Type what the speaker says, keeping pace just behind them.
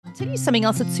tell you something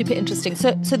else that's super interesting.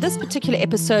 So this particular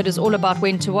episode is all about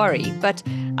when to worry, but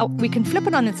we can flip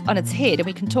it on its head, and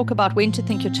we can talk about when to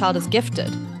think your child is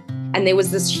gifted. And there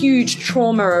was this huge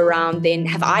trauma around then,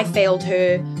 have I failed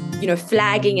her?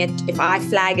 Flagging it. If I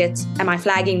flag it, am I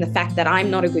flagging the fact that I'm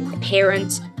not a good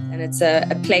parent? And it's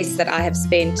a place that I have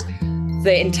spent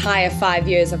the entire 5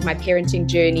 years of my parenting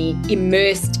journey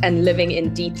immersed and living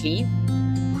in deeply.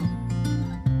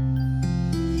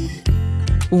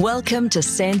 Welcome to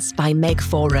Sense by Meg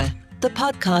Faure, the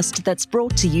podcast that's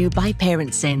brought to you by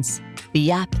ParentSense, the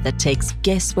app that takes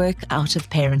guesswork out of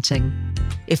parenting.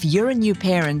 If you're a new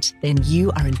parent, then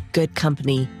you are in good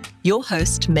company. Your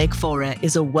host, Meg Faure,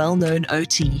 is a well-known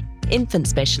OT, infant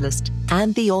specialist,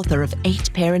 and the author of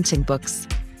 8 parenting books.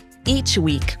 Each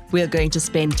week, we're going to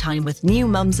spend time with new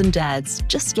mums and dads,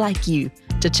 just like you,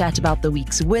 to chat about the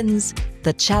week's wins,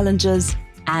 the challenges,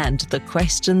 and the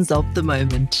questions of the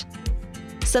moment.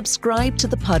 Subscribe to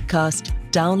the podcast,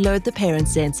 download the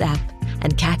ParentSense app,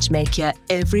 and catch Meg here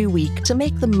every week to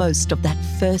make the most of that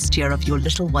first year of your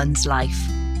little one's life.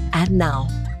 And now,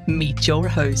 meet your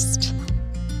host.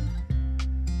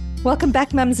 Welcome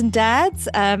back, mums and dads.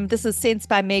 This is Sense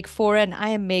by Meg Faure, and I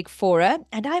am Meg Faure,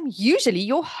 and I'm usually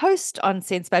your host on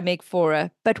Sense by Meg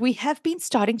Faure, but we have been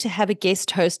starting to have a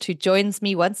guest host who joins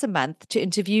me once a month to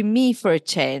interview me for a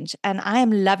change, and I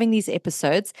am loving these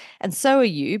episodes, and so are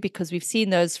you, because we've seen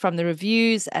those from the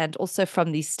reviews and also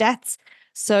from the stats.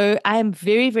 So I am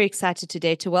very, very excited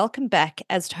today to welcome back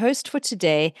as host for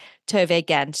today, Tove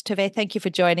Gant. Tove, thank you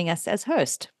for joining us as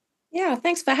host. Yeah,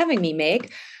 thanks for having me,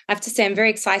 Meg. I have to say I'm very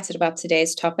excited about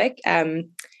today's topic.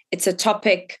 It's a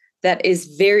topic that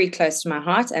is very close to my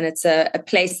heart, and it's a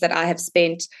place that I have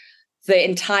spent the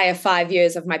entire 5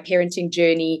 years of my parenting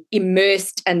journey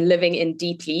immersed and living in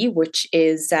deeply, which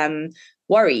is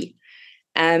worry,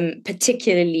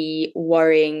 particularly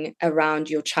worrying around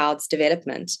your child's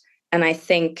development. And I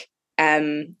think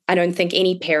I don't think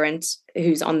any parent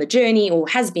who's on the journey or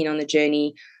has been on the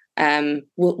journey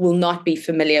will not be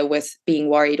familiar with being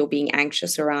worried or being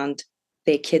anxious around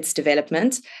their kids'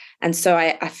 development. And so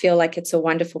I feel like it's a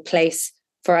wonderful place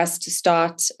for us to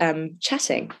start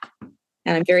chatting.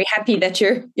 And I'm very happy that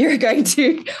you're going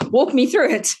to walk me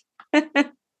through it.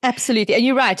 Absolutely. And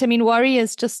you're right. I mean, worry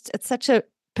is it's such a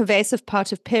pervasive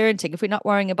part of parenting. If we're not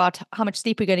worrying about how much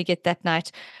sleep we're going to get that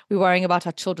night, we're worrying about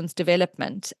our children's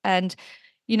development. And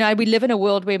we live in a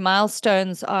world where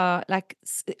milestones are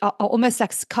almost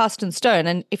like cast in stone.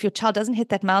 And if your child doesn't hit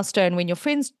that milestone, when your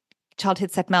friend's child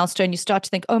hits that milestone, you start to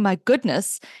think, oh my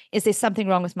goodness, is there something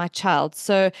wrong with my child?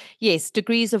 So yes,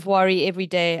 degrees of worry every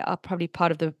day are probably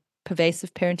part of the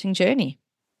pervasive parenting journey.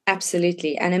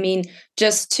 Absolutely. And I mean,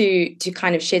 just to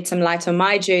kind of shed some light on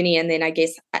my journey, and then I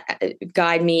guess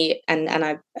guide me and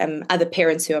other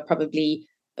parents who are probably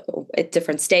at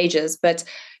different stages. But,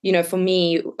 for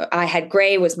me, I had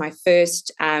Gray was my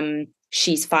first.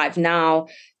 She's 5 now.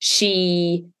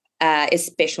 She is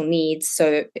special needs.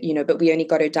 So, but we only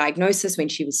got her diagnosis when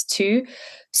she was 2.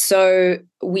 So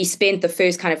we spent the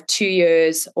first kind of 2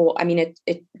 years,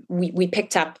 we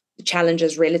picked up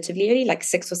challenges relatively early, like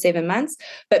 6 or 7 months.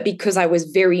 But because I was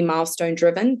very milestone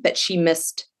driven, but she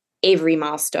missed every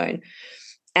milestone.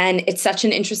 And it's such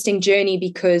an interesting journey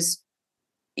because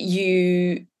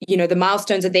the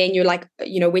milestones are there, and you're like,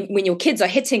 when your kids are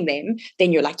hitting them,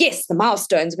 then you're like, yes, the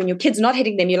milestones. When your kid's not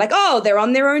hitting them, you're like, oh, they're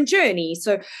on their own journey.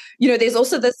 So, there's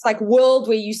also this like world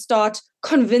where you start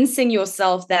convincing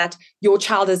yourself that your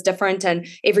child is different and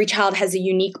every child has a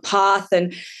unique path.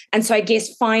 And so I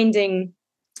guess finding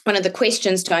one of the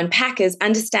questions to unpack is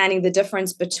understanding the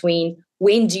difference between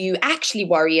when do you actually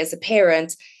worry as a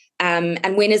parent,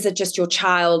 and when is it just your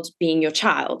child being your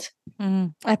child?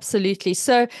 Absolutely.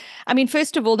 So,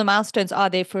 first of all, the milestones are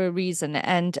there for a reason.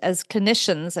 And as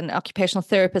clinicians and occupational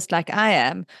therapists like I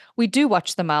am, we do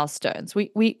watch the milestones.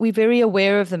 We're very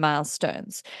aware of the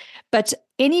milestones. But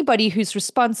anybody who's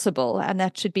responsible, and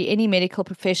that should be any medical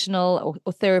professional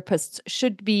or therapists,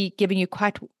 should be giving you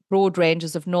quite broad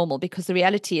ranges of normal, because the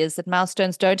reality is that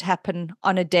milestones don't happen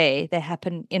on a day, they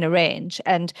happen in a range.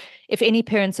 And if any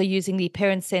parents are using the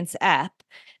ParentSense app,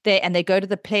 they go to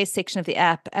the play section of the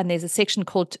app, and there's a section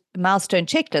called milestone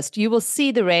checklist, you will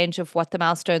see the range of what the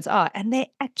milestones are. And they're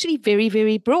actually very,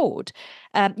 very broad.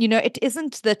 It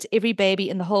isn't that every baby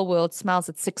in the whole world smiles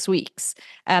at 6 weeks.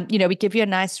 We give you a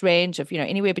nice range of,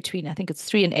 anywhere between, I think it's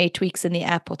 3 and 8 weeks in the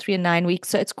app, or 3 and 9 weeks.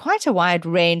 So it's quite a wide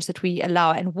range that we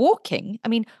allow. And walking's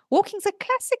a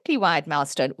classically wide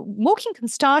milestone. Walking can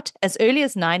start as early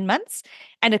as 9 months,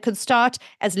 and it can start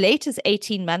as late as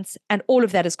 18 months. And all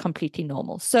of that is completely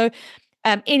normal. So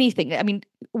anything. I mean,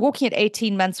 walking at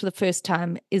 18 months for the first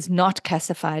time is not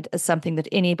classified as something that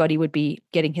anybody would be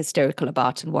getting hysterical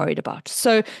about and worried about.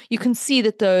 So you can see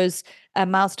that those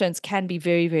milestones can be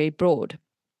very, very broad.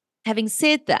 Having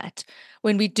said that,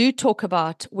 when we do talk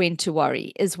about when to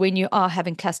worry is when you are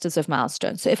having clusters of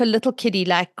milestones. So if a little kiddie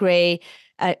like Gray,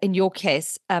 in your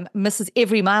case, misses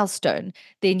every milestone,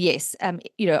 then yes,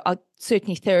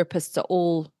 certainly therapists are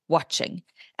all watching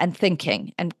and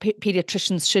thinking, and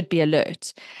pediatricians should be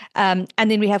alert. And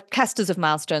then we have clusters of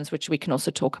milestones, which we can also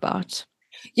talk about.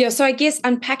 Yeah, so I guess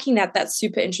unpacking that's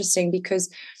super interesting,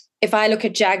 because if I look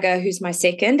at Jagger, who's my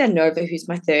second, and Nova, who's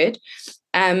my third,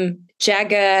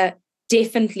 Jagger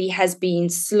definitely has been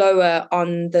slower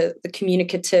on the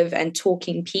communicative and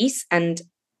talking piece. And,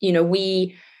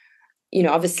 we,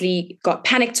 obviously got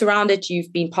panicked around it.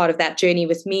 You've been part of that journey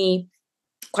with me,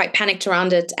 quite panicked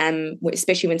around it,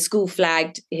 especially when school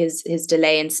flagged his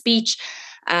delay in speech.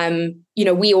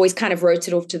 We always kind of wrote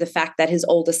it off to the fact that his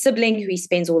older sibling, who he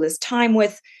spends all his time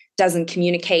with, doesn't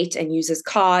communicate and uses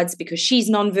cards because she's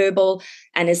nonverbal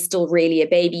and is still really a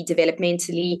baby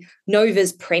developmentally.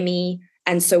 Nova's preemie.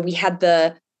 And so we had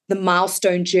the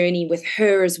milestone journey with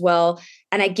her as well.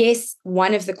 And I guess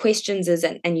one of the questions is,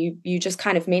 and you just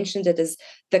kind of mentioned it, is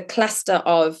the cluster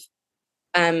of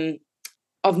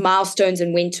milestones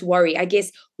and when to worry. I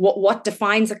guess what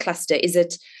defines a cluster? Is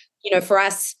it, for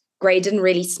us, Gray didn't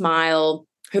really smile,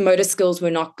 her motor skills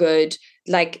were not good.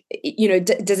 Like,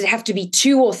 does it have to be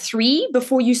 2 or 3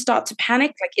 before you start to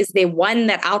panic? Like, is there one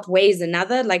that outweighs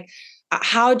another? Like,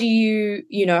 how do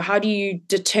you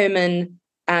determine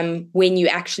when you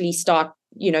actually start,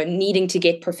 needing to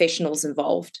get professionals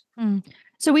involved?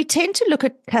 So we tend to look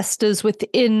at clusters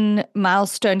within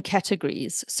milestone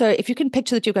categories. So if you can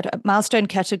picture that you've got milestone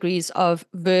categories of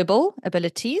verbal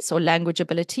abilities or language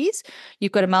abilities,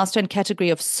 you've got a milestone category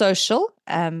of social,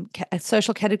 a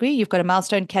social category, you've got a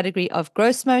milestone category of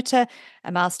gross motor,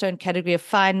 a milestone category of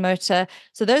fine motor.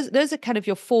 So those are kind of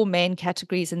your 4 main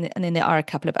categories, and then there are a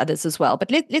couple of others as well.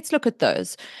 But let's look at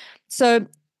those. So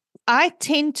I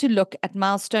tend to look at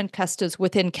milestone clusters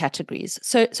within categories.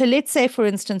 So let's say, for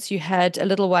instance, you had a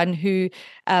little one who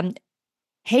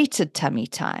hated tummy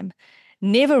time,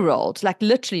 never rolled, like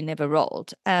literally never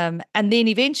rolled, and then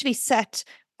eventually sat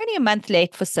only a month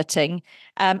late for sitting,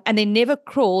 and then never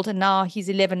crawled, and now he's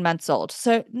 11 months old.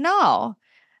 So now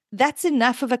that's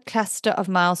enough of a cluster of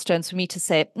milestones for me to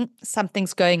say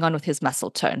something's going on with his muscle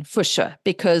tone for sure,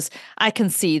 because I can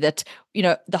see that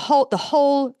the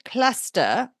whole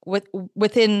cluster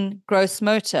within gross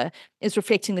motor is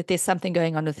reflecting that there's something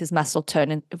going on with his muscle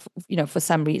tone, and for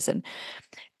some reason.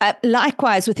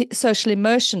 Likewise with social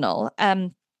emotional,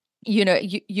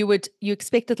 you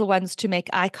expect little ones to make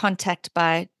eye contact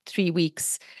by 3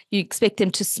 weeks. You expect them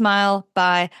to smile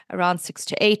by around 6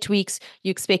 to 8 weeks.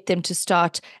 You expect them to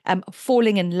start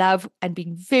falling in love and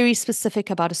being very specific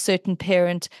about a certain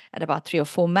parent at about 3 or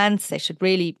 4 months. They should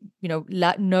really,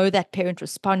 know that parent,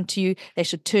 respond to you. They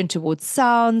should turn towards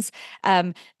sounds.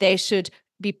 They should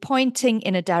be pointing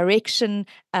in a direction,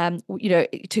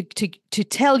 to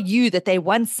tell you that they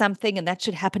want something, and that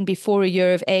should happen before a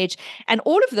year of age. And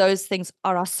all of those things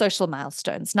are our social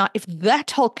milestones. Now, if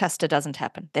that whole cluster doesn't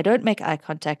happen, they don't make eye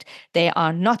contact, they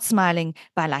are not smiling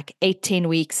by like 18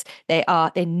 weeks, they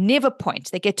never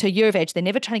point, they get to a year of age, they're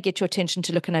never trying to get your attention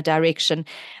to look in a direction.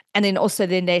 And then also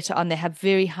later on, they have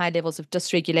very high levels of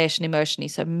dysregulation emotionally,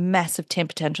 so massive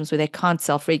temper tantrums where they can't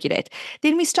self-regulate.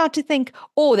 Then we start to think,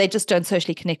 they just don't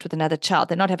socially connect with another child.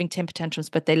 They're not having temper tantrums,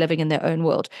 but they're living in their own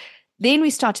world. Then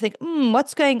we start to think,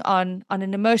 what's going on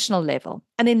an emotional level?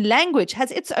 And then language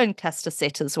has its own cluster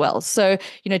set as well. So,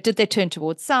 did they turn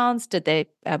towards sounds? Did they,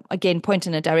 again, point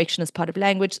in a direction as part of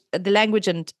language? The language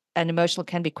and emotional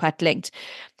can be quite linked.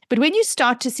 But when you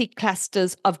start to see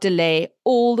clusters of delay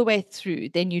all the way through,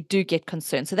 then you do get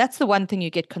concerned. So that's the one thing you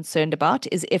get concerned about,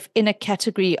 is if in a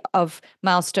category of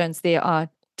milestones, there are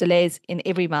delays in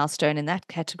every milestone in that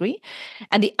category.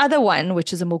 And the other one,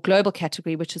 which is a more global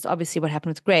category, which is obviously what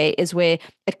happened with Gray, is where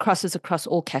it crosses across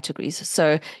all categories.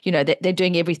 So, they're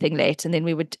doing everything late, and then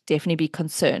we would definitely be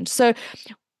concerned. So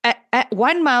at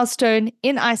one milestone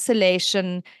in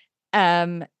isolation,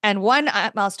 and one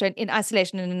milestone in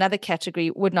isolation in another category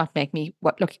would not make me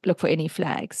look for any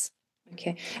flags.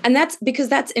 Okay. And that's because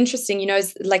that's interesting,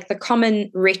 is like the common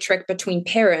rhetoric between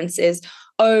parents is,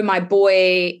 my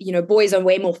boy, boys are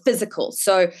way more physical,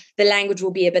 so the language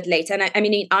will be a bit later. And I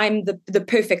mean, I'm the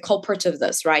perfect culprit of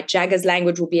this, right? Jagger's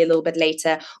language will be a little bit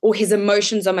later, or his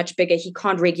emotions are much bigger. He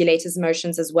can't regulate his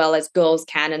emotions as well as girls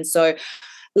can. And so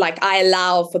like I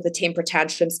allow for the temper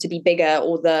tantrums to be bigger,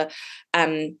 or the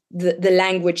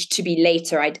language to be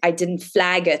later. I didn't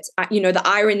flag it. The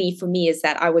irony for me is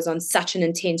that I was on such an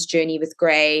intense journey with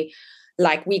Gray.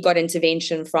 Like, we got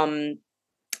intervention from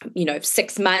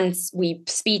 6 months, we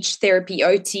speech therapy,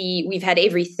 OT, we've had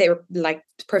every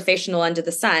professional under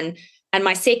the sun. And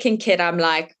my second kid, I'm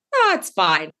like, oh, it's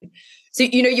fine. So,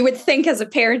 you would think as a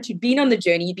parent who'd been on the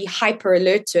journey, you'd be hyper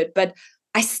alert to it, but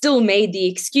I still made the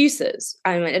excuses.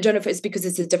 I don't know if it's because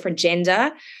it's a different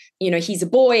gender. He's a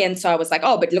boy. And so I was like,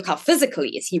 oh, but look how physical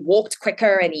he is. He walked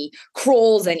quicker and he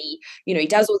crawls and he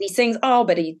does all these things. Oh,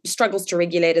 but he struggles to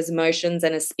regulate his emotions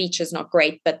and his speech is not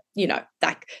great. But,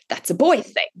 that's a boy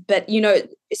thing. But,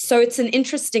 so it's an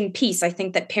interesting piece. I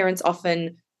think that parents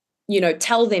often,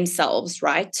 tell themselves,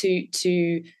 right,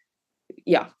 to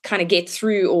kind of get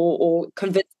through or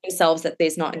convince themselves that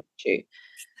there's not an issue.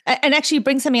 And actually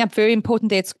bring something up very important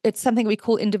there. It's something we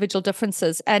call individual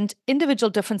differences. And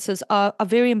individual differences are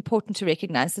very important to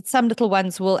recognize. That some little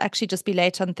ones will actually just be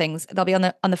late on things. They'll be on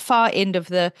the far end of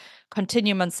the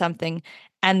continuum on something,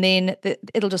 and then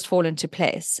it'll just fall into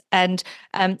place. And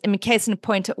in case in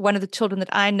point, one of the children that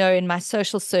I know in my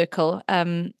social circle,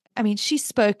 she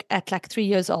spoke at like 3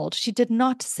 years old. She did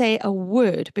not say a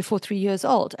word before 3 years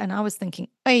old. And I was thinking,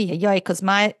 because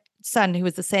my son, who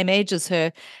was the same age as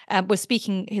her, was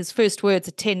speaking his first words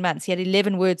at 10 months. He had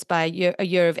 11 words by a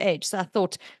year of age. So I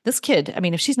thought, this kid,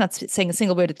 if she's not saying a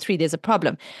single word at 3, there's a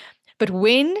problem. But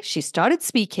when she started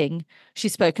speaking, she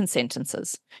spoke in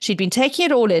sentences. She'd been taking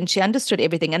it all in. She understood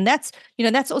everything. And that's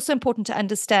also important to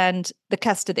understand the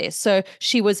cluster there. So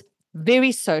she was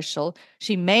very social.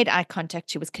 She made eye contact.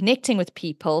 She was connecting with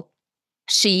people.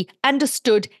 She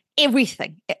understood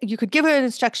everything. You could give her an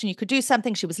instruction, you could do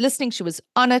something, she was listening, she was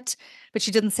on it, but she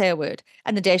didn't say a word.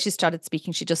 And the day she started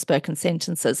speaking, she just spoke in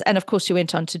sentences. And of course, she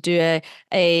went on to do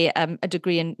a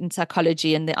degree in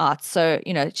psychology and the arts. So,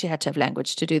 she had to have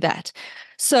language to do that.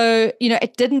 So,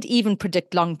 it didn't even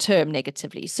predict long-term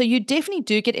negatively. So you definitely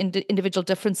do get individual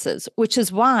differences, which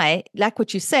is why, like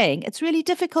what you're saying, it's really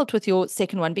difficult with your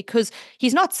second one because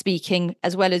he's not speaking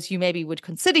as well as you maybe would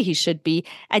consider he should be.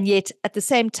 And yet at the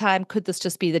same time, could this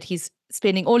just be that he's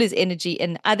spending all his energy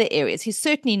in other areas? He's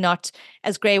certainly not,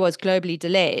 as Gray was, globally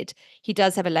delayed. He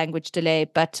does have a language delay,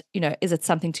 but, is it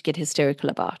something to get hysterical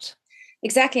about?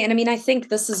 Exactly. And I think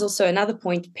this is also another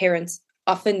point. Parents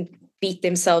often beat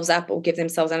themselves up or give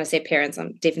themselves, and I say parents,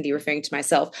 I'm definitely referring to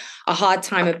myself, a hard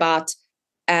time about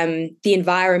the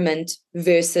environment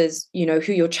versus,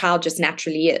 who your child just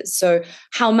naturally is. So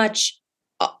how much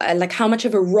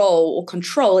of a role or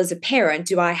control as a parent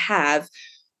do I have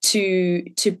to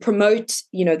promote,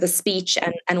 the speech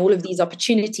and all of these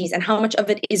opportunities, and how much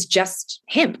of it is just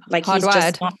him? Like, he's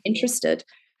just not interested.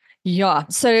 Yeah.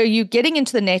 So you're getting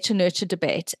into the nature-nurture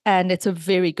debate, and it's a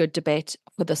very good debate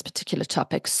for this particular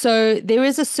topic. So there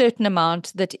is a certain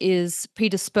amount that is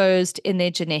predisposed in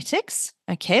their genetics.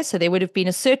 Okay. So there would have been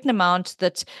a certain amount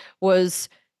that was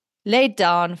laid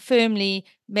down firmly.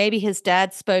 Maybe his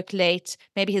dad spoke late.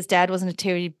 Maybe his dad wasn't a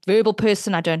terribly verbal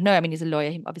person. I don't know. He's a lawyer.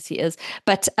 He obviously is.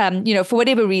 But, for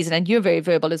whatever reason, and you're very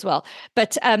verbal as well.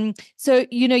 But, so,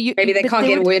 maybe they can't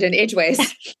get a word in edgeways.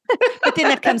 But then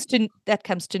that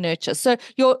comes to nurture. So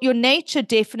your nature,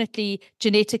 definitely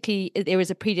genetically, there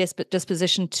is a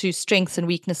predisposition to strengths and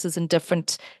weaknesses in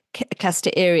different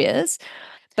cluster areas.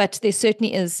 But there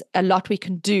certainly is a lot we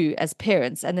can do as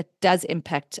parents, and it does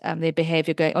impact their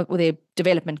behavior or their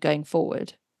development going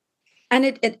forward. And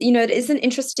it is an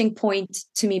interesting point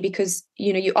to me because,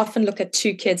 you often look at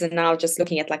two kids, and now just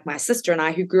looking at like my sister and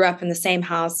I, who grew up in the same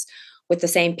house with the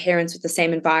same parents, with the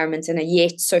same environment, and are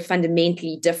yet so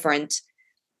fundamentally different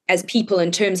as people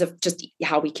in terms of just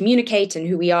how we communicate and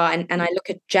who we are. And I look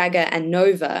at Jagger and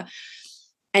Nova,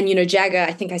 and, Jagger,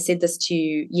 I think I said this to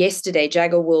you yesterday,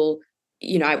 Jagger will,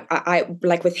 I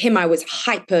like with him, I was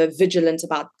hyper vigilant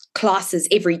about classes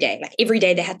every day. Like every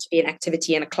day there had to be an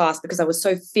activity in a class because I was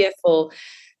so fearful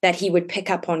that he would pick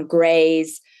up on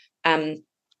Gray's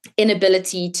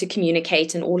inability to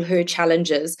communicate and all her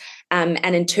challenges and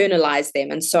internalize them.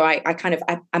 And so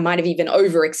I might have even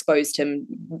overexposed him.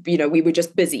 We were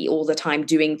just busy all the time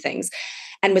doing things.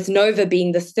 And with Nova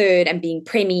being the third and being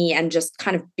preemie and just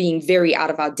kind of being very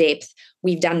out of our depth,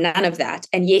 we've done none of that.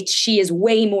 And yet she is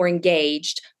way more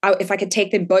engaged. If I could take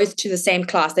them both to the same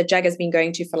class that Jagger's been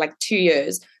going to for like 2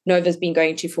 years, Nova's been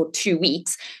going to for 2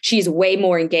 weeks, she is way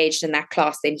more engaged in that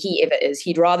class than he ever is.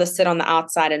 He'd rather sit on the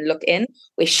outside and look in,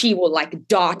 where she will like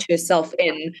dart herself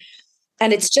in.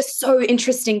 And it's just so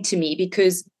interesting to me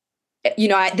because,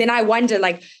 then I wonder,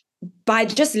 like, by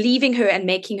just leaving her and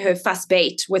making her fuss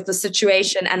bait with the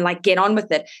situation and like get on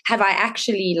with it, have I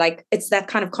actually, like, it's that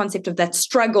kind of concept of that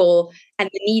struggle and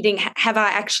the needing, have I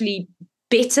actually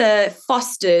better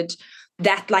fostered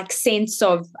that like sense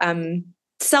of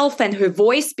self and her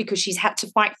voice, because she's had to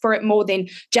fight for it more than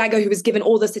Jagger, who was given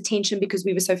all this attention because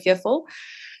we were so fearful.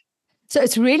 So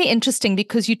it's really interesting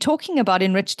because you're talking about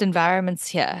enriched environments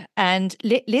here, and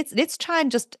let's try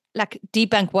and just like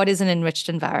debunk what is an enriched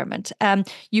environment.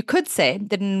 You could say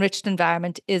that an enriched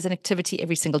environment is an activity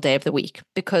every single day of the week,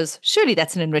 because surely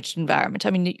that's an enriched environment.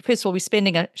 I mean, first of all, we're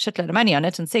spending a shitload of money on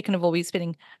it, and second of all, we're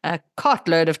spending a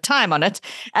cartload of time on it,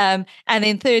 and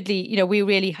then thirdly, we're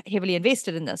really heavily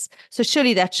invested in this. So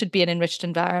surely that should be an enriched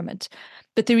environment.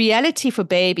 But the reality for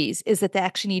babies is that they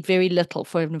actually need very little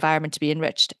for an environment to be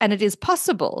enriched. And it is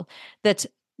possible that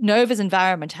Nova's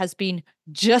environment has been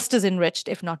just as enriched,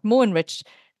 if not more enriched,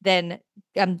 than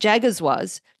Jagger's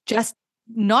was, just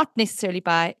not necessarily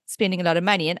by spending a lot of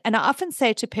money. And I often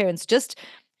say to parents, just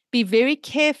be very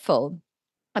careful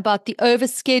about the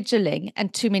overscheduling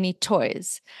and too many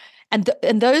toys. And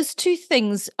those two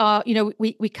things are,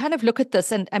 we kind of look at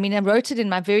this, and I mean, I wrote it in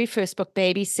my very first book,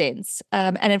 Baby Sense.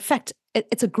 And in fact,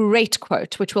 it's a great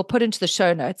quote, which we'll put into the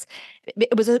show notes.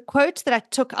 It was a quote that I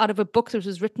took out of a book that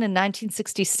was written in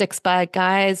 1966 by a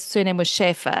guy's surname was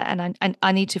Schaefer. And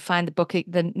I need to find the book,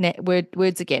 the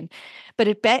words again. But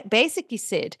it basically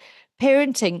said,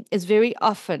 parenting is very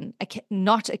often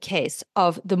not a case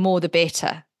of the more the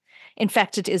better. In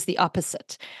fact, it is the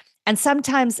opposite. And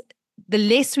sometimes the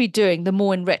less we're doing, the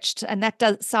more enriched. And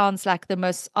that sounds like the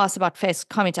most ask about face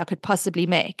comment I could possibly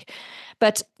make.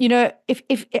 But,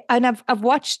 I've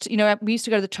watched, we used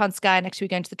to go to the Transkei, and actually we're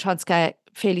going to the Transkei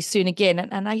fairly soon again.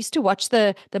 And I used to watch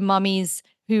the mummies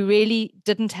who really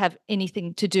didn't have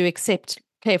anything to do except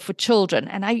care for children.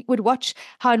 And I would watch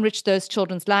how enriched those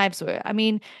children's lives were. I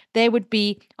mean, they would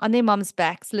be on their mom's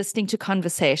backs, listening to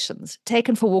conversations,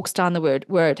 taken for walks down the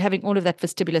word, having all of that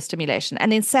vestibular stimulation,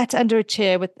 and then sat under a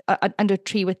chair under a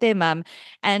tree with their mum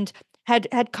and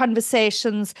had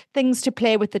conversations, things to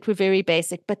play with that were very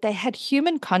basic, but they had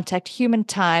human contact, human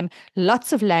time,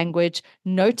 lots of language,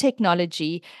 no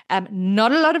technology,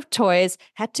 not a lot of toys,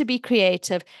 had to be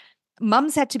creative.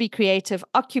 Mums had to be creative,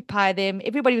 occupy them.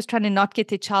 Everybody was trying to not get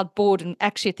their child bored, and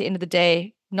actually at the end of the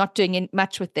day, not doing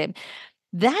much with them.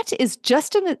 That is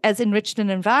just as enriched an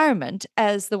environment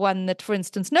as the one that, for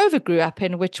instance, Nova grew up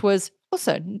in, which was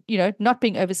also, not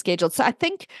being overscheduled. So I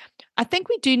think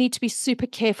we do need to be super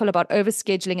careful about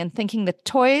overscheduling and thinking that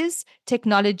toys,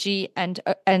 technology, and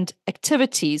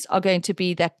activities are going to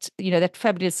be that, that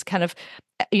fabulous kind of,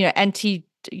 anti,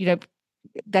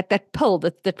 that pill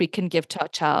that we can give to our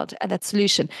child, and that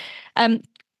solution.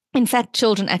 In fact,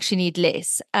 children actually need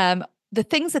less. The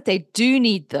things that they do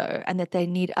need, though, and that they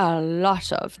need a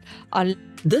lot of are...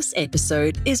 This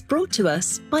episode is brought to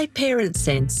us by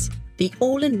ParentSense, the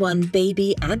all-in-one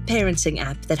baby and parenting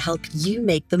app that helps you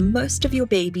make the most of your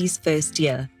baby's first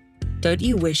year. Don't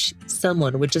you wish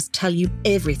someone would just tell you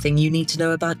everything you need to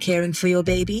know about caring for your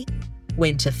baby?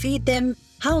 When to feed them,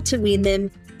 how to wean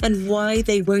them, and why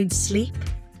they won't sleep?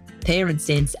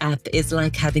 ParentSense app is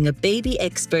like having a baby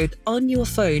expert on your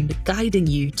phone guiding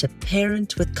you to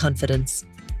parent with confidence.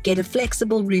 Get a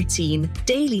flexible routine,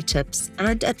 daily tips,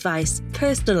 and advice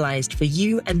personalized for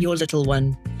you and your little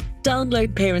one.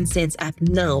 Download ParentSense app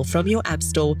now from your app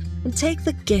store and take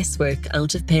the guesswork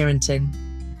out of parenting.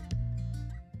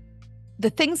 The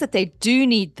things that they do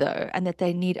need, though, and that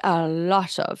they need a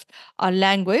lot of, are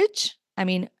language. I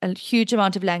mean, a huge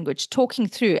amount of language, talking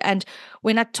through. And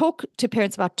when I talk to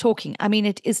parents about talking, I mean,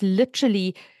 it is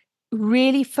literally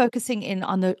really focusing in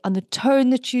on the tone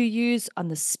that you use, on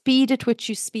the speed at which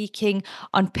you're speaking,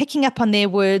 on picking up on their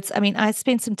words. I mean, I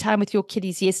spent some time with your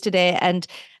kiddies yesterday, and,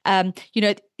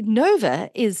 Nova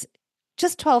is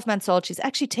just 12 months old. She's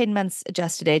actually 10 months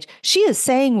adjusted age. She is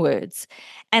saying words,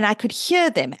 and I could hear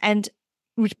them and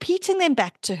repeating them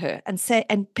back to her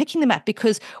and picking them up,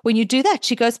 because when you do that,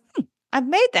 she goes, I've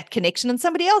made that connection, and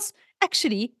somebody else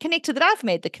actually connected that I've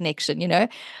made the connection,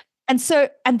 And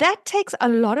that takes a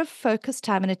lot of focus,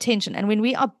 time, and attention. And when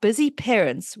we are busy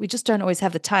parents, we just don't always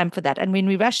have the time for that. And when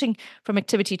we're rushing from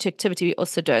activity to activity, we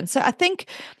also don't. So I think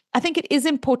it is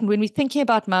important when we're thinking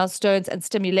about milestones and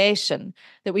stimulation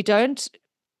that we don't,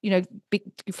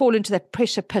 fall into that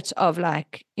pressure pit of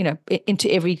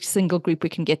into every single group we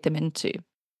can get them into.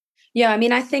 Yeah, I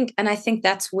mean, I think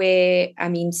that's where,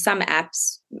 some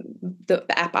apps, the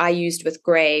app I used with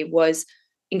Gray was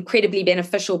incredibly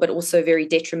beneficial, but also very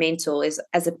detrimental. Is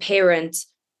as a parent,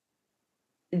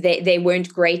 they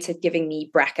weren't great at giving me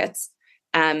brackets.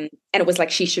 And it was like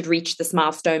she should reach this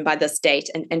milestone by this date,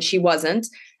 and she wasn't.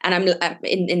 And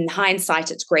in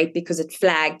hindsight, it's great because it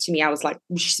flagged to me. I was like,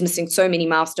 she's missing so many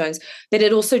milestones, but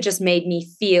it also just made me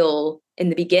feel in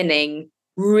the beginning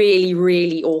really,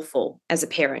 really awful as a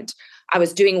parent. I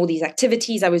was doing all these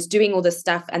activities, I was doing all this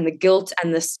stuff, and the guilt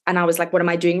and I was like, what am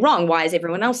I doing wrong? Why is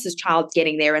everyone else's child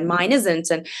getting there and mine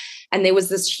isn't? And there was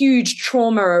this huge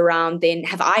trauma around then,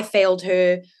 have I failed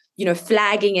her?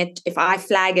 Flagging it. If I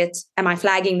flag it, am I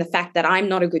flagging the fact that I'm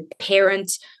not a good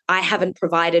parent? I haven't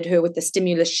provided her with the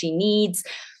stimulus she needs.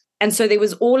 And so there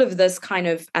was all of this kind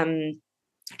of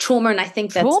trauma. And I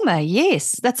think that trauma,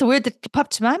 yes, that's a word that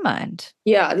popped to my mind.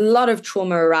 Yeah, a lot of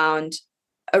trauma around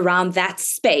that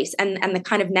space and the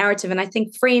kind of narrative. And I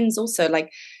think friends also,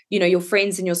 like, your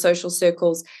friends in your social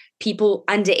circles, people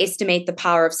underestimate the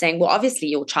power of saying, well, obviously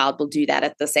your child will do that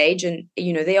at this age. And,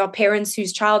 there are parents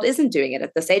whose child isn't doing it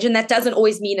at this age. And that doesn't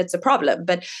always mean it's a problem.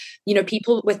 But,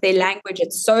 people with their language,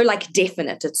 it's so like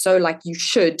definite. It's so like you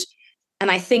should.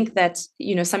 And I think that,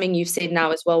 something you've said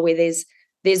now as well, where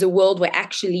there's a world where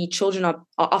actually children are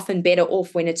often better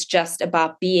off when it's just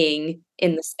about being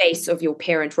in the space of your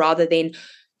parent rather than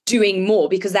doing more,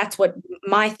 because that's what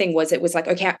my thing was. It was like,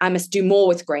 okay, I must do more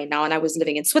with Gray now. And I was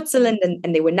living in Switzerland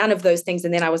and there were none of those things.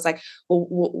 And then I was like,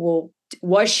 well,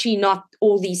 was she not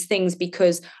all these things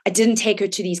because I didn't take her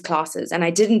to these classes and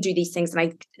I didn't do these things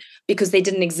because they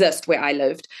didn't exist where I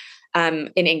lived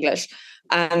in English.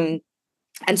 And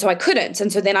so I couldn't.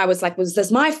 And so then I was like, was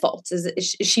this my fault?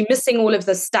 Is she missing all of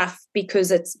this stuff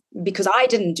because I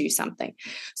didn't do something?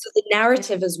 So the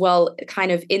narrative as well,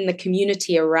 kind of in the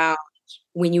community around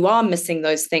when you are missing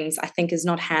those things, I think is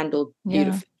not handled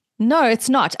beautifully. No, it's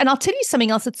not. And I'll tell you something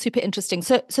else that's super interesting.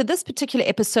 So this particular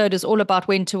episode is all about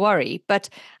when to worry, but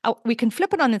we can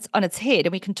flip it on its head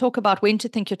and we can talk about when to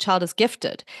think your child is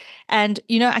gifted. And,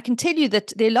 I can tell you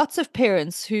that there are lots of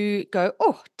parents who go,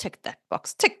 oh, tick that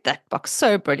box,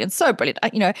 so brilliant, so brilliant.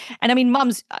 And I mean,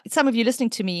 moms, some of you listening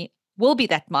to me will be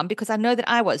that mom because I know that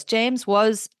I was. James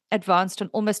was advanced on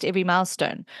almost every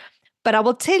milestone. But I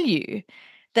will tell you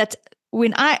that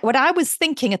what I was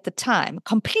thinking at the time,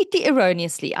 completely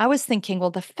erroneously, I was thinking, well,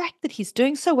 the fact that he's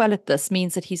doing so well at this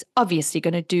means that he's obviously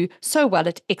going to do so well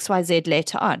at XYZ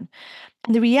later on.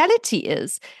 And the reality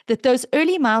is that those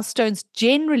early milestones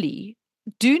generally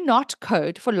do not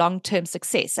code for long-term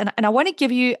success. And I want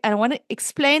to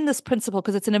explain this principle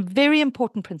because it's a very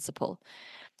important principle.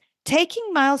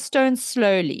 Taking milestones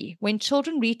slowly when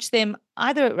children reach them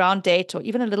either around date or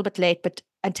even a little bit late,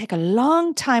 and take a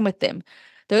long time with them,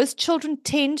 those children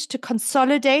tend to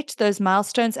consolidate those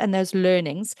milestones and those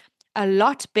learnings a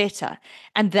lot better.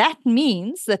 And that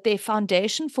means that their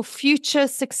foundation for future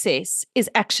success is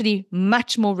actually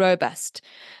much more robust.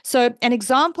 So an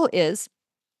example is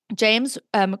James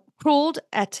crawled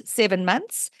at 7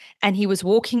 months and he was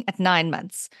walking at 9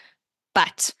 months.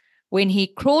 But when he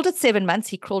crawled at 7 months,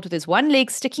 he crawled with his one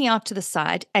leg sticking out to the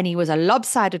side, and he was a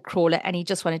lopsided crawler, and he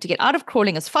just wanted to get out of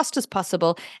crawling as fast as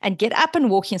possible and get up and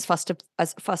walking as fast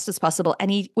as possible.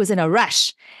 And he was in a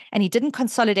rush, and he didn't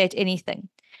consolidate anything.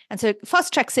 And so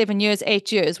fast track 7 years,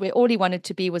 8 years, where all he wanted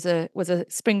to be was a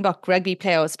Springbok rugby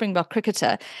player or a Springbok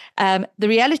cricketer. The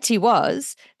reality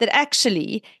was that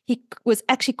actually he was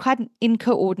actually quite an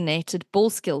incoordinated ball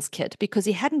skills kid because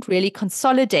he hadn't really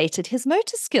consolidated his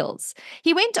motor skills.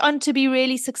 He went on to be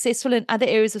really successful in other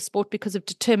areas of sport because of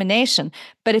determination.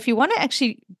 But if you want to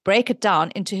actually break it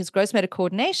down into his gross motor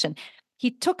coordination,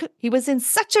 he was in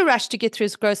such a rush to get through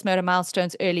his gross motor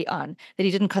milestones early on that he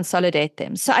didn't consolidate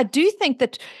them. So I do think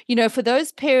that, for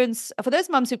those parents, for those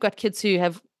moms who've got kids who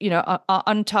have, are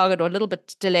on target or a little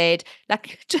bit delayed,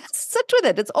 like just sit with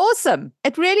it. It's awesome.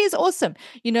 It really is awesome.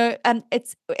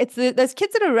 It's those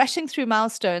kids that are rushing through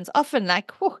milestones often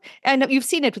like, whew, and you've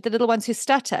seen it with the little ones who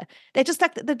stutter. They're just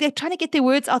like, they're trying to get their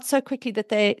words out so quickly that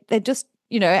they just,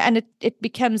 and it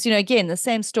becomes, again, the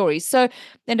same story. So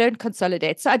they don't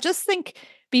consolidate. So I just think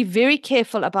be very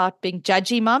careful about being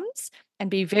judgy moms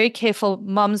and be very careful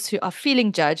moms who are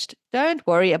feeling judged. Don't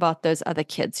worry about those other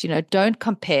kids, don't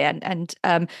compare. And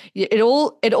it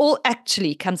all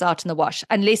actually comes out in the wash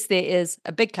unless there is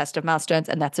a big cluster of milestones,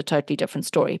 and that's a totally different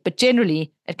story. But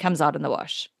generally it comes out in the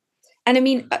wash. And I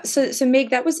mean, so Meg,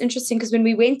 that was interesting because when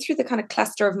we went through the kind of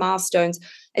cluster of milestones,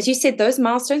 as you said, those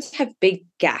milestones have big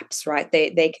gaps, right? They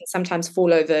can sometimes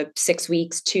fall over 6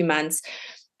 weeks, 2 months.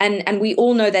 And we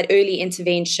all know that early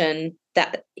intervention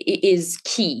that is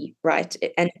key, right?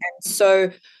 And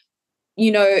so,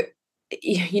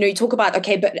 you talk about,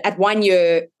 okay, but at 1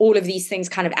 year, all of these things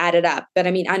kind of added up. But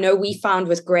I mean, I know we found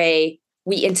with Gray,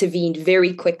 we intervened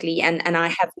very quickly. And I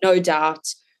have no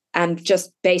doubt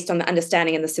just based on the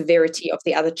understanding and the severity of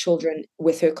the other children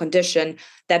with her condition,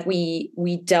 that we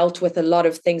dealt with a lot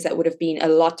of things that would have been a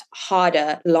lot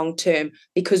harder long term,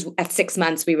 because at 6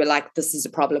 months we were like, this is a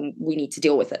problem, we need to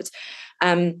deal with it.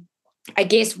 I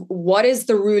guess, what is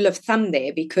the rule of thumb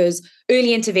there? Because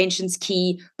early intervention's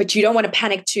key, but you don't want to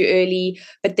panic too early.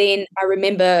 But then I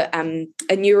remember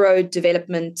a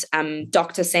neurodevelopment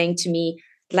doctor saying to me,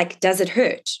 like, does it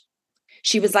hurt?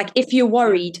 She was like, if you're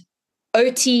worried,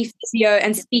 OT, physio,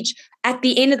 and speech, at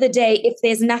the end of the day, if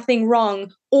there's nothing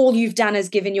wrong, all you've done is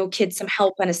given your kid some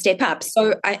help and a step up.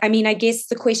 So, I mean, I guess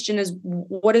the question is,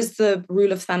 what is the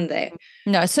rule of thumb there?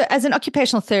 No. So as an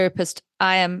occupational therapist,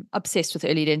 I am obsessed with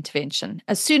early intervention.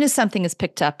 As soon as something is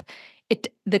picked up,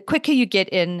 the quicker you get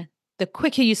in, the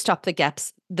quicker you stop the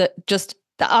gaps, the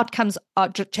outcomes are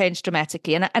changed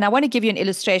dramatically. And I want to give you an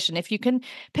illustration. If you can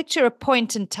picture a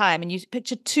point in time and you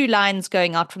picture two lines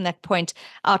going out from that point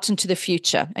out into the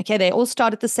future, okay, they all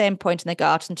start at the same point and they go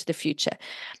out into the future.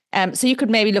 So you could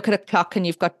maybe look at a clock and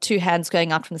you've got two hands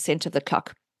going out from the center of the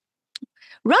clock.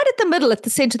 Right at the middle, at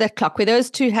the center of that clock, where those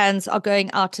two hands are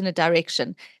going out in a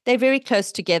direction, they're very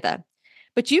close together.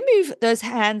 But you move those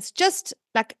hands just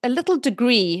like a little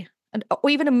degree, or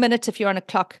even a minute if you're on a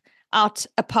clock, out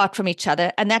apart from each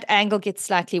other, and that angle gets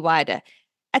slightly wider.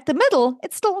 At the middle,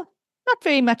 it's still not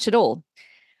very much at all.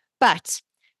 But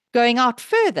going out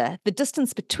further, the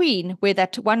distance between where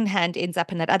that one hand ends up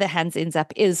and that other hand ends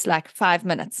up is like 5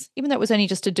 minutes, even though it was only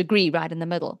just a degree right in the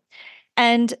middle.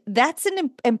 And that's an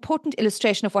important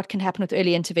illustration of what can happen with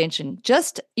early intervention.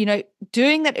 Just,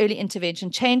 doing that early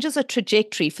intervention changes a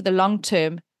trajectory for the long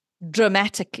term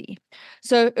dramatically.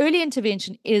 So early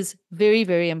intervention is very,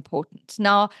 very important.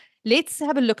 Now, let's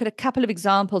have a look at a couple of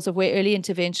examples of where early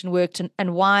intervention worked and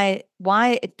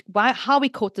how we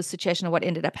caught the situation and what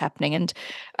ended up happening. And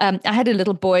I had a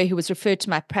little boy who was referred to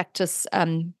my practice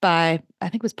by, I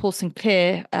think it was Paul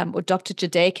Sinclair or Dr.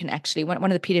 Jadakin, actually, one of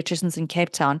the pediatricians in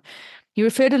Cape Town. He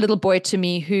referred a little boy to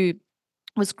me who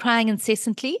was crying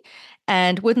incessantly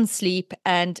and wouldn't sleep.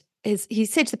 And he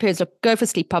said to the parents, look, go for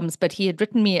sleep problems. But he had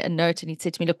written me a note and he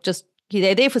said to me, look,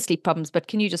 they're there for sleep problems, but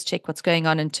can you just check what's going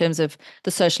on in terms of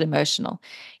the social emotional?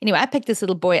 Anyway, I picked this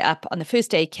little boy up on the first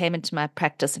day he came into my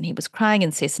practice and he was crying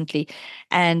incessantly.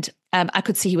 And I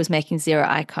could see he was making zero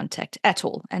eye contact at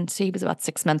all. And so he was about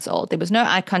 6 months old. There was no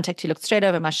eye contact. He looked straight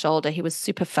over my shoulder. He was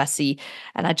super fussy.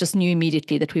 And I just knew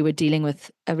immediately that we were dealing with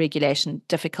a regulation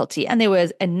difficulty. And there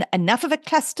was enough of a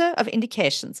cluster of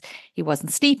indications. He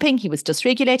wasn't sleeping. He was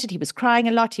dysregulated. He was crying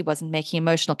a lot. He wasn't making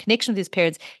emotional connection with his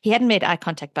parents. He hadn't made eye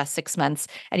contact by 6 months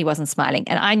and he wasn't smiling.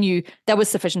 And I knew that was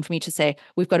sufficient for me to say,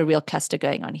 we've got a real cluster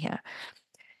going on here.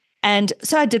 And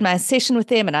so I did my session with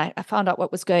them and I found out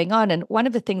what was going on. And one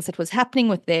of the things that was happening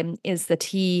with them is that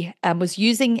he was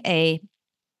using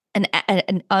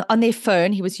on their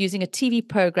phone, he was using a TV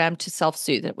program to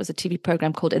self-soothe. It was a TV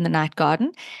program called In the Night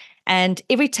Garden. And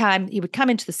every time he would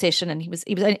come into the session, and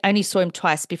I only saw him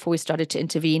twice before we started to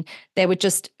intervene, they would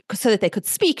just, so that they could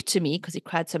speak to me because he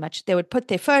cried so much, they would put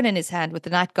their phone in his hand with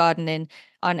the Night Garden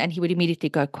on, and he would immediately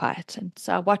go quiet. And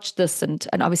so I watched this, and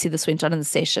obviously this went on in the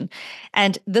session.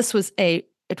 And it was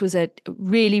a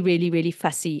really, really, really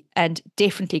fussy and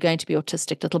definitely going to be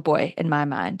autistic little boy in my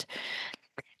mind.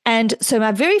 And so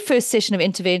my very first session of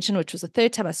intervention, which was the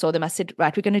third time I saw them, I said,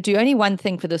 right, we're going to do only one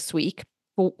thing for this week,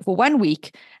 for 1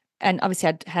 week. And obviously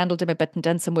I'd handled him a bit and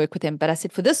done some work with him. But I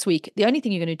said, for this week, the only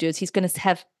thing you're going to do is he's going to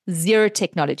have zero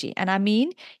technology. And I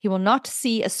mean, he will not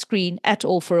see a screen at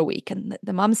all for a week. And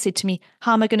the mom said to me,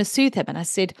 how am I going to soothe him? And I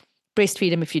said,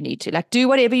 breastfeed him if you need to. Like, do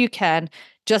whatever you can,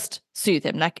 just soothe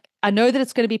him. Like, I know that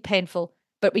it's going to be painful,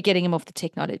 but we're getting him off the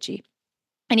technology.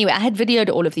 Anyway, I had videoed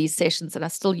all of these sessions and I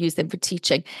still use them for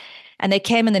teaching. And they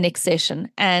came in the next session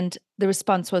and the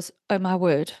response was, oh my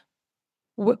word,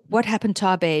 what happened to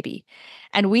our baby?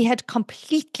 And we had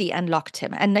completely unlocked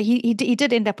him. And he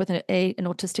did end up with an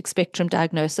autistic spectrum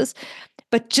diagnosis.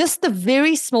 But just the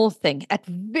very small thing at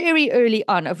very early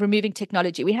on of removing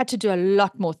technology, we had to do a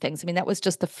lot more things. I mean, that was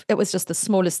just the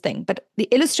smallest thing. But the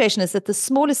illustration is that the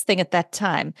smallest thing at that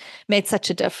time made such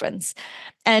a difference.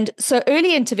 And so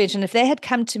early intervention, if they had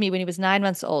come to me when he was 9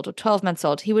 months old or 12 months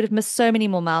old, he would have missed so many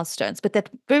more milestones. But that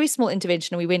very small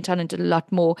intervention, and we went on and did a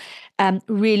lot more,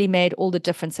 really made all the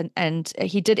difference. And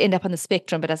he did end up on the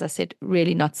spectrum, but as I said,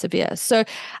 really not severe. So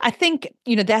I think,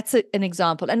 that's an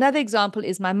example. Another example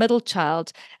is my middle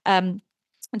child.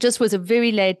 Just was a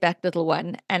very laid back little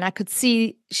one. And I could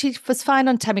see she was fine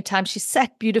on tummy time. She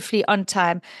sat beautifully on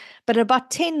time. But at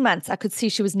about 10 months, I could see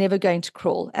she was never going to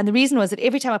crawl. And the reason was that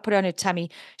every time I put her on her tummy,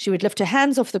 she would lift her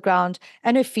hands off the ground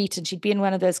and her feet, and she'd be in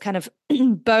one of those kind of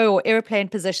bow or airplane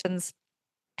positions.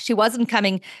 She wasn't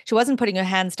putting her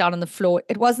hands down on the floor.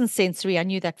 It wasn't sensory. I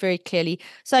knew that very clearly.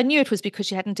 So I knew it was because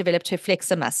she hadn't developed her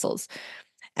flexor muscles.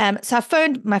 So I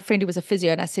phoned my friend who was a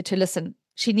physio, and I said to her, listen,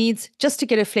 she needs, just to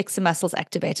get her flexor muscles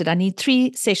activated, I need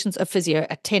 3 sessions of physio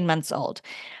at 10 months old.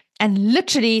 And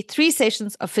literally 3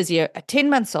 sessions of physio at 10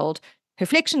 months old, her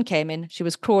flexion came in, she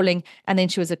was crawling, and then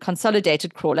she was a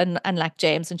consolidated crawler, unlike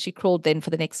James, and she crawled then for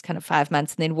the next kind of 5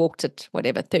 months and then walked at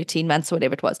 13 months or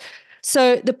whatever it was.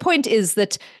 So the point is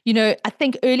that, I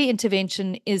think early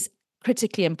intervention is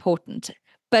critically important,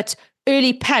 but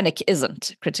early panic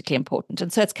isn't critically important.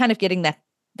 And so it's kind of getting that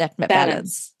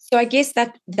balance. So I guess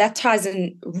that ties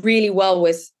in really well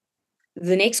with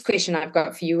the next question I've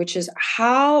got for you, which is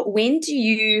when do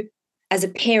you, as a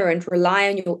parent, rely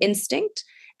on your instinct?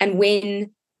 And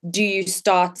when do you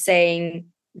start saying,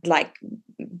 like,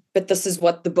 but this is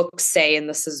what the books say, and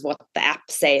this is what the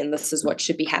apps say, and this is what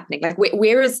should be happening? Like,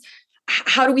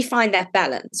 how do we find that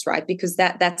balance, right? Because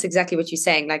that's exactly what you're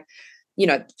saying. Like,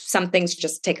 some things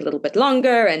just take a little bit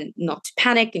longer, and not to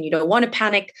panic, and you don't want to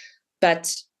panic,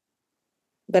 but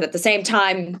at the same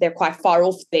time, they're quite far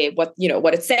off there, what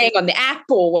it's saying on the app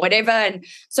or whatever. And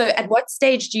so at what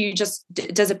stage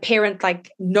does a parent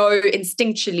know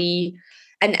instinctually?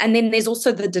 And then there's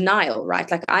also the denial, right?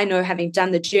 Like, I know, having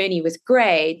done the journey with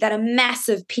Gray, that a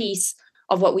massive piece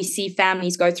of what we see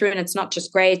families go through, and it's not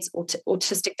just Gray, it's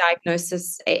autistic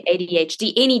diagnosis,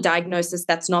 ADHD, any diagnosis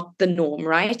that's not the norm,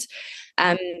 right?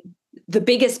 The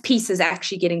biggest piece is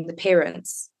actually getting the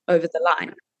parents over the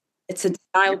line. It's a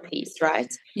denial piece,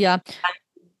 right? Yeah.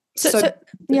 So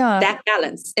that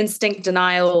balance, instinct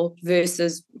denial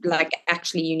versus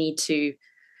actually you need to.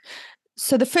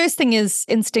 So the first thing is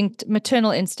instinct.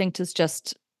 Maternal instinct is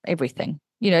just everything.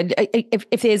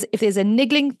 If there's a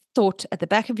niggling thought at the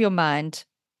back of your mind,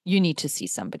 you need to see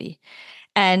somebody,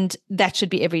 and that should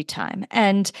be every time.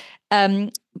 And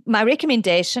my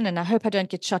recommendation, and I hope I don't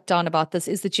get shut down about this,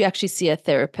 is that you actually see a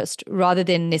therapist rather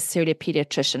than necessarily a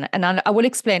pediatrician. And I will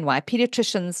explain why.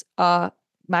 Pediatricians are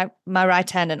my right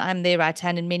hand, and I'm their right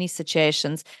hand in many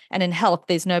situations. And in health,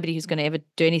 there's nobody who's going to ever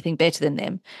do anything better than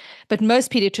them. But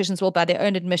most pediatricians will, by their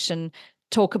own admission,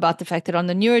 talk about the fact that on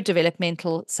the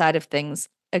neurodevelopmental side of things,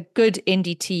 a good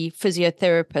NDT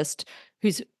physiotherapist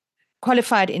who's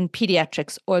qualified in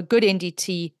pediatrics, or a good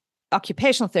NDT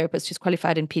occupational therapist who's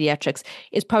qualified in pediatrics,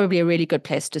 is probably a really good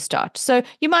place to start. So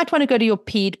you might want to go to your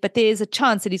ped, but there's a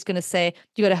chance that he's going to say,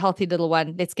 you got a healthy little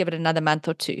one, let's give it another month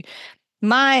or 2.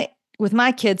 With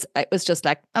my kids, it was just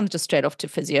like, I'm just straight off to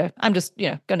physio. I'm just,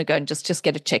 going to go and just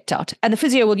get it checked out. And the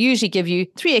physio will usually give you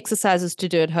 3 exercises to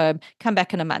do at home, come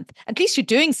back in a month. At least you're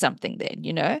doing something then,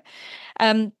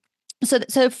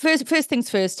 So first things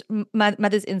first, my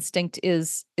mother's instinct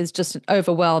is just an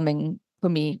overwhelming for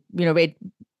me,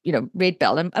 red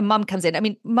bell. And mom comes in. I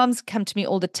mean, moms come to me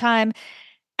all the time.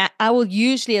 I will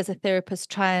usually, as a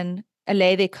therapist, try and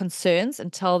allay their concerns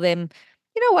and tell them,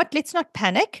 you know what, let's not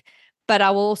panic. But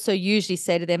I will also usually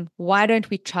say to them, why don't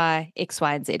we try X,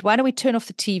 Y, and Z? Why don't we turn off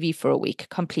the TV for a week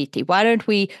completely? Why don't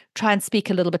we try and speak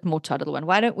a little bit more to our little one?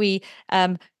 Why don't we,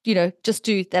 just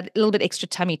do that little bit extra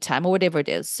tummy time or whatever it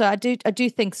is? So I do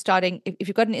think starting, if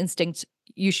you've got an instinct,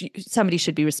 somebody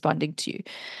should be responding to you.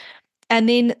 And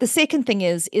then the second thing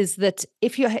is that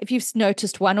if you've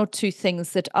noticed 1 or 2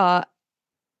 things that are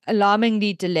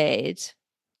alarmingly delayed,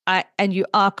 and you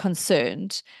are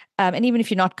concerned, and even if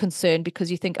you're not concerned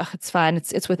because you think, oh, it's fine,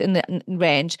 it's within the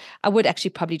range, I would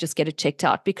actually probably just get it checked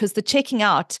out, because the checking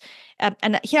out,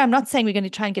 and here I'm not saying we're going to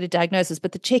try and get a diagnosis,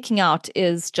 but the checking out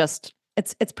is just,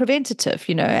 it's preventative,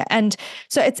 and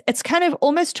so it's kind of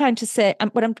almost trying to say,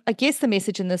 I guess the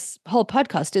message in this whole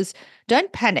podcast is,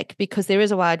 don't panic, because there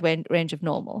is a wide range of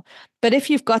normal. But if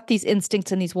you've got these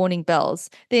instincts and these warning bells,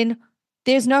 then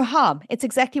there's no harm. It's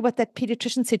exactly what that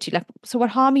pediatrician said to you. Like, so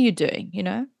what harm are you doing,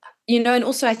 And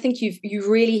also I think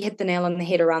you really hit the nail on the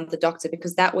head around the doctor,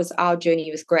 because that was our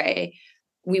journey with Gray.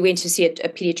 We went to see a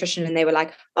pediatrician, and they were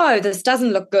like, oh, this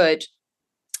doesn't look good.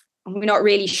 We're not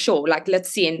really sure. Like, let's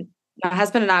see. And my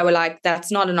husband and I were like,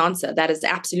 that's not an answer. That is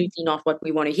absolutely not what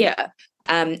we want to hear.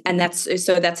 And that's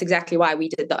exactly why we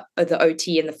did the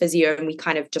OT and the physio, and we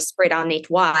kind of just spread our net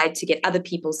wide to get other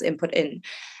people's input in.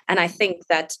 And I think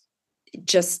that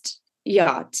just,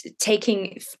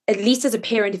 taking, at least as a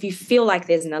parent, if you feel like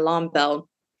there's an alarm bell,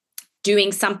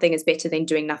 doing something is better than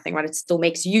doing nothing, right? It still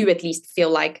makes you at least feel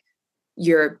like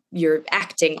you're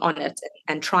acting on it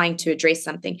and trying to address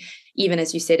something, even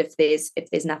as you said, if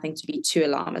there's nothing to be too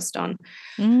alarmist on.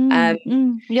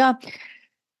 Yeah.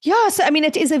 So I mean,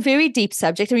 it is a very deep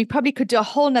subject, and we probably could do a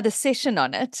whole nother session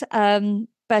on it.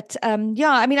 But I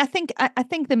mean, I think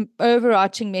the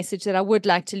overarching message that I would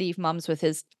like to leave moms with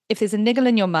is if there's a niggle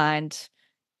in your mind,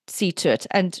 see to it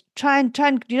and try and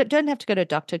you don't have to go to a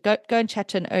doctor, go and chat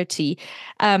to an OT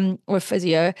or a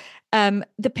physio.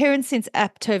 The Parent Sense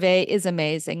app, Tove, is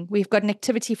amazing. We've got an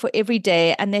activity for every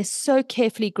day and they're so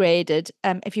carefully graded.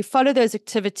 If you follow those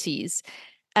activities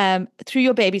through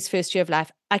your baby's first year of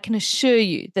life, I can assure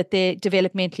you that they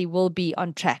developmentally will be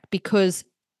on track, because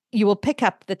you will pick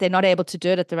up that they're not able to do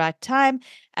it at the right time,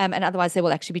 and otherwise they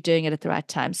will actually be doing it at the right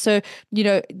time. So,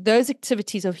 those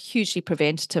activities are hugely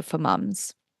preventative for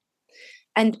mums.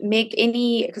 And Meg,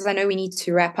 because I know we need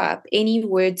to wrap up, any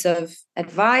words of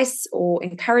advice or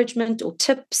encouragement or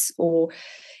tips or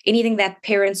anything that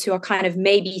parents who are kind of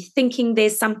maybe thinking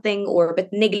there's something or a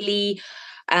bit niggly,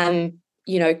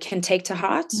 can take to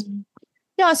heart?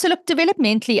 Yeah. So look,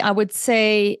 developmentally, I would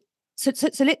say, so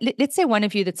let's say one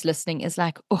of you that's listening is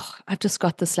like, oh, I've just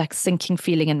got this like sinking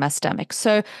feeling in my stomach.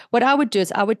 So what I would do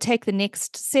is I would take the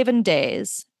next 7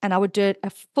 days and I would do a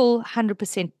full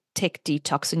 100% tech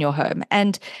detox in your home.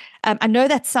 And I know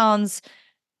that sounds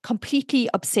completely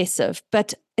obsessive,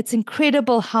 but it's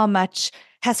incredible how much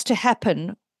has to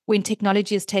happen when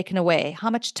technology is taken away, how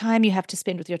much time you have to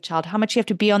spend with your child, how much you have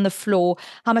to be on the floor,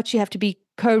 how much you have to be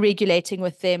co-regulating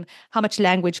with them, how much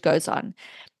language goes on.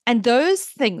 And those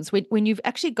things, when you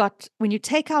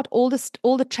take out all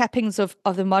the trappings of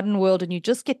the modern world and you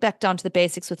just get back down to the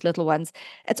basics with little ones,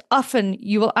 it's often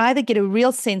you will either get a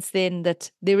real sense then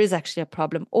that there is actually a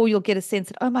problem, or you'll get a sense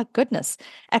that, oh my goodness,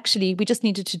 actually we just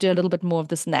needed to do a little bit more of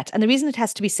this and that. And the reason it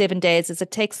has to be 7 days is it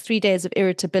takes 3 days of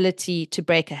irritability to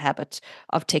break a habit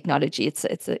of technology. It's a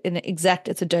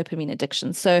dopamine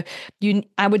addiction. So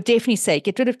I would definitely say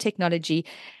get rid of technology.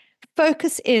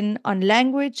 Focus in on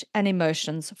language and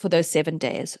emotions for those 7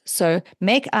 days. So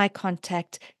make eye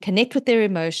contact, connect with their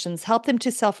emotions, help them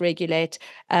to self-regulate,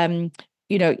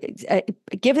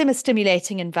 give them a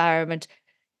stimulating environment,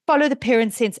 follow the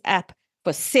Parent Sense app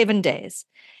for 7 days.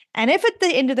 And if at the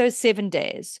end of those 7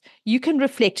 days, you can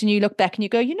reflect and you look back and you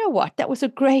go, you know what, that was a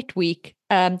great week.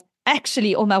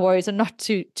 Actually, all my worries are not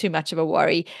too much of a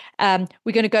worry.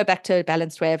 We're going to go back to a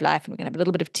balanced way of life, and we're going to have a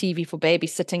little bit of TV for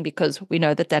babysitting because we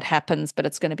know that happens, but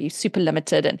it's going to be super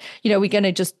limited. And, we're going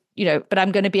to just, but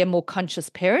I'm going to be a more conscious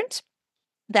parent.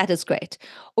 That is great.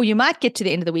 Or you might get to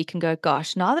the end of the week and go,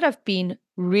 gosh, now that I've been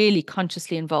really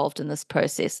consciously involved in this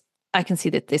process, I can see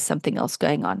that there's something else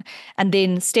going on. And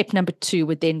then step number 2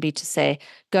 would then be to say,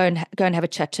 go and have a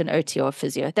chat to an OT or a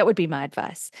physio. That would be my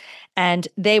advice. And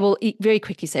they will very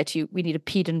quickly say to you, we need a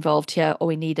ped involved here, or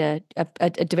we need a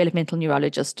developmental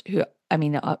neurologist who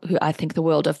I think the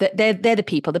world of. They're the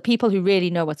people who really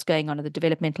know what's going on are the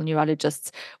developmental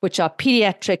neurologists, which are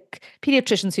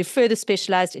pediatricians who further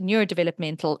specialized in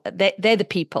neurodevelopmental. They're the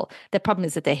people. The problem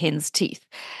is that they're hen's teeth.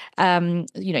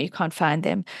 You can't find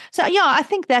them. So yeah, I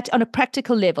think that on a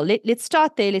practical level, let's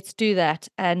start there. Let's do that.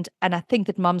 And I think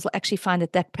that moms will actually find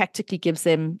that practically gives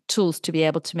them tools to be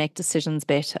able to make decisions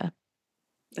better.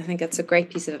 I think that's a great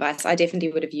piece of advice. I definitely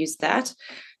would have used that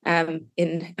on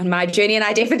my journey, and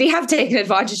I definitely have taken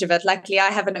advantage of it. Luckily, I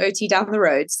have an OT down the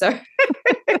road, so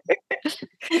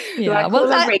yeah.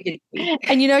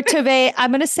 Tove,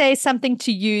 I'm going to say something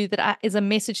to you that is a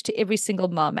message to every single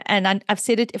mom, and I've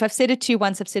said it. If I've said it to you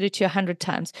once, I've said it to you 100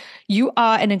 times. You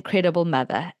are an incredible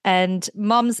mother, and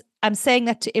moms, I'm saying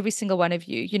that to every single one of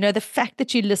you. The fact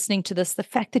that you're listening to this, the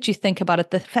fact that you think about it,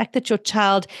 the fact that your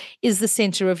child is the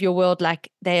center of your world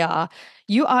like they are,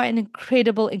 you are an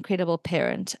incredible, incredible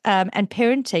parent. And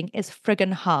parenting is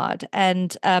friggin' hard.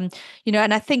 And, and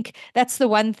I think that's the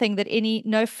one thing that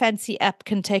no fancy app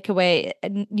can take away,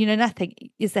 nothing,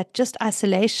 is that just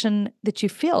isolation that you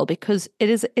feel, because it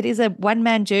is a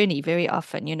one-man journey very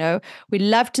often. We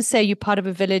love to say you're part of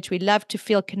a village. We love to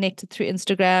feel connected through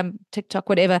Instagram, TikTok,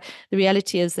 whatever. The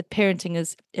reality is that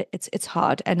parenting it's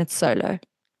hard and it's solo.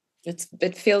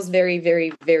 It feels very,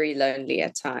 very, very lonely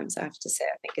at times, I have to say.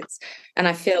 And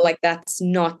I feel like that's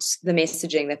not the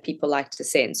messaging that people like to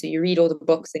send. So you read all the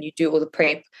books and you do all the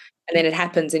prep, and then it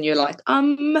happens and you're like,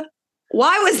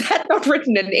 why was that not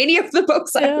written in any of the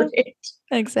books I read?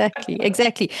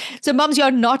 Exactly. So moms,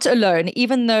 you're not alone,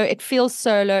 even though it feels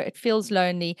solo, it feels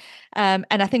lonely. And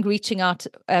I think reaching out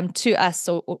to us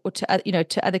or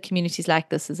to other communities like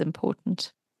this is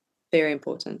important. Very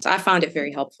important. I found it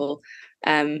very helpful.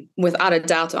 Without a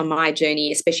doubt, on my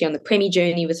journey, especially on the preemie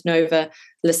journey with Nova,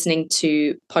 listening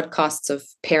to podcasts of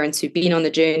parents who've been on the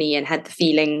journey and had the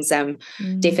feelings,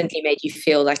 definitely made you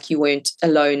feel like you weren't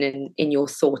alone in your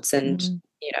thoughts and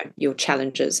your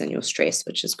challenges and your stress,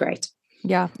 which is great.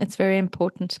 Yeah, it's very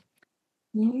important.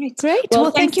 Right. Great.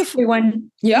 Well, thank you,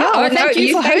 everyone. Thank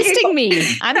you for hosting me.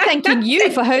 I'm thanking you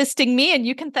for hosting me, and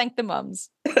you can thank the mums.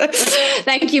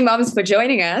 Thank you, mums, for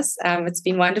joining us. It's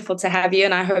been wonderful to have you,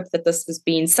 and I hope that this has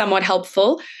been somewhat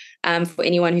helpful for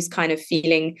anyone who's kind of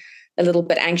feeling a little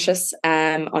bit anxious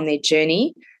on their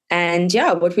journey. And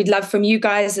what we'd love from you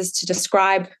guys is to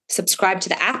subscribe to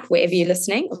the app wherever you're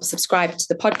listening, or subscribe to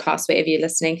the podcast wherever you're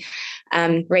listening.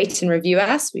 Rate and review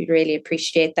us. We'd really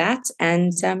appreciate that.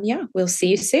 And we'll see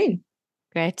you soon.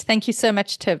 Great. Thank you so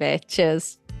much, Tove.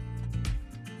 Cheers.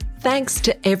 Thanks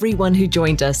to everyone who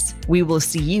joined us. We will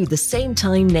see you the same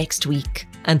time next week.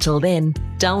 Until then,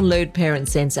 download Parent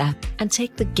Sense app and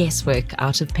take the guesswork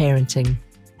out of parenting.